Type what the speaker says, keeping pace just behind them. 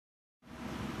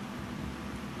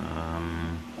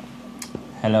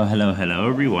Hello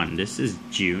everyone, this is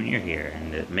Junior here,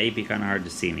 and it may be kind of hard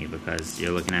to see me because you're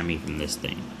looking at me from this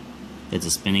thing. It's a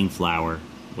spinning flower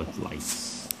with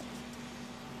lights.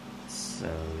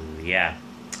 So, yeah.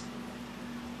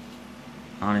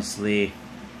 Honestly,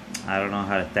 I don't know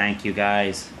how to thank you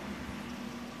guys.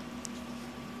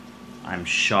 I'm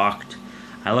shocked.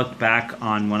 I looked back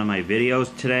on one of my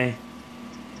videos today.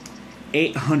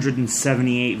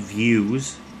 878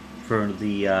 views for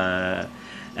the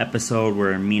episode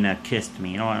where Mina kissed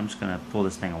me. You know what? I'm just gonna pull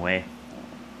this thing away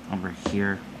over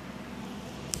here.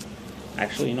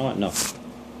 Actually, you know what? No.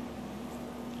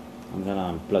 I'm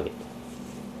gonna unplug it.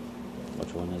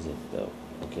 Which one is it though?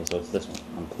 Okay, so it's this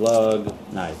one. Unplug.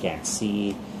 Now I can't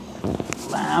see.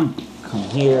 Lamp. Come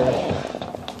here.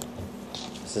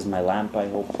 This is my lamp, I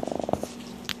hope.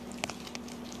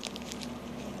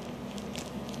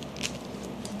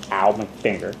 Ow, my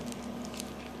finger.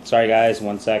 Sorry guys,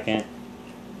 1 second.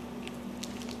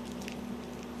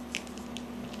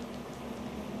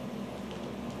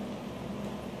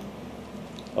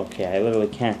 Okay, I literally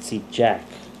can't see jack.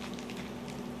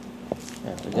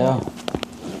 There we go.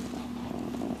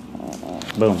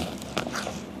 Boom.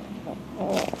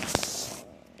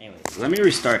 Anyways, let me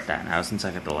restart that now since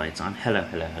I got the lights on. Hello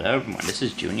everyone. This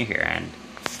is Junior here, and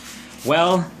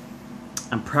well,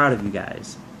 I'm proud of you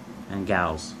guys and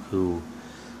gals who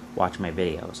watch my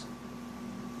videos.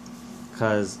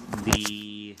 Cause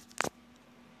the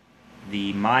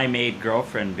My Maid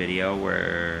Girlfriend video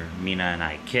where Mina and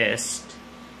I kissed,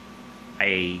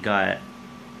 I got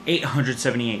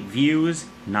 878 views,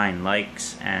 9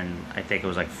 likes, and I think it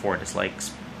was like 4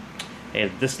 dislikes.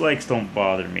 Hey, dislikes don't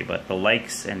bother me, but the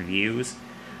likes and views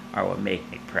are what make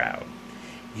me proud.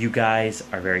 You guys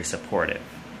are very supportive.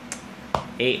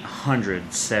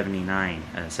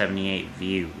 78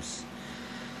 views.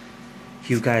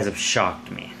 You guys have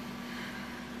shocked me.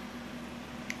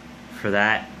 For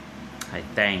that, I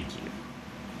thank you.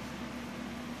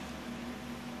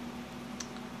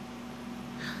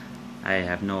 I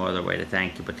have no other way to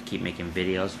thank you but to keep making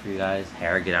videos for you guys.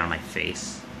 Hair, get out of my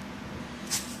face.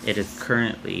 It is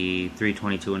currently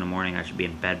 3:22 in the morning. I should be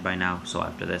in bed by now, so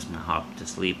after this I'm gonna hop to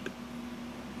sleep.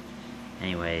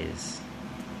 Anyways,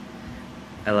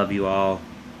 I love you all.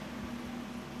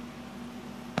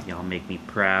 Y'all make me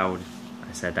proud.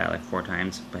 I said that like 4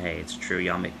 times, but hey, it's true.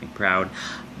 Y'all make me proud.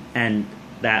 And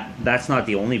that's not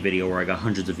the only video where I got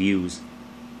hundreds of views.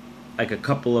 Like a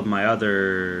couple of my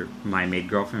other My Maid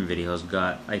Girlfriend videos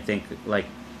got, I think, like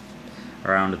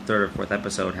around the 3rd or 4th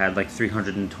episode had like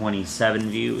 327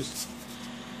 views.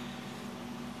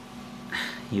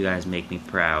 You guys make me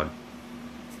proud.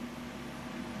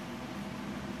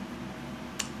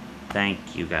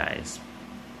 Thank you guys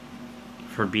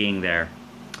for being there.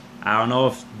 I don't know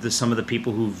if some of the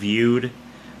people who viewed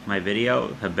my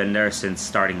video have been there since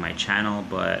starting my channel,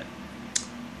 but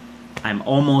I'm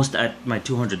almost at my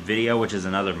 200th video, which is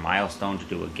another milestone to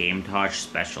do a Game Tosh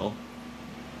special.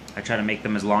 I try to make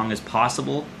them as long as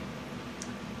possible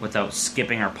without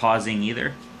skipping or pausing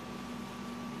either.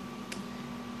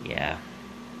 Yeah.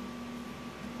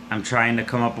 I'm trying to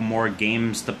come up with more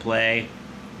games to play.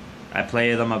 I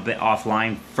play them a bit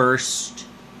offline first.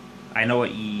 I know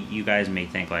what you guys may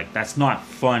think, like, that's not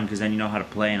fun because then you know how to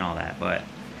play and all that, but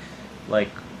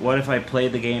like, what if I play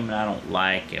the game and I don't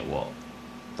like it? Well,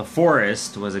 The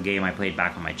Forest was a game I played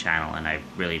back on my channel and I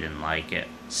really didn't like it.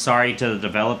 Sorry to the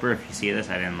developer if you see this,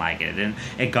 I didn't like it.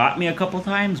 It got me a couple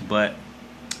times, but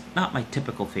not my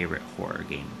typical favorite horror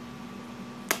game.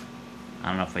 I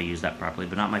don't know if I used that properly,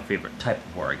 but not my favorite type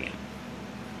of horror game.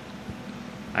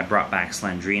 I brought back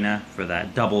Slendrina for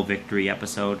that double victory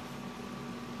episode.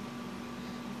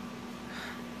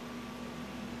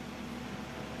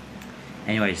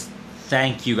 Anyways,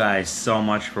 thank you guys so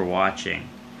much for watching.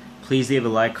 Please leave a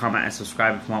like, comment, and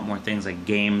subscribe if you want more things like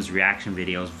games, reaction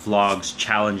videos, vlogs,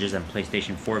 challenges, and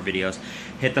PlayStation 4 videos.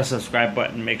 Hit the subscribe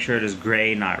button. Make sure it is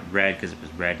gray, not red, because if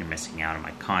it's red, you're missing out on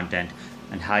my content.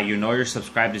 And how you know you're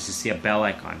subscribed is to see a bell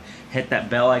icon. Hit that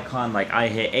bell icon like I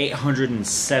hit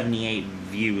 878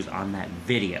 views on that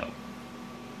video.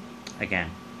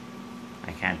 Again,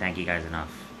 I can't thank you guys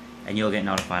enough. And you'll get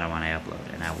notified when I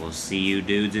upload. And I will see you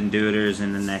dudes and duders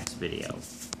in the next video.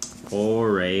 Au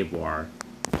revoir.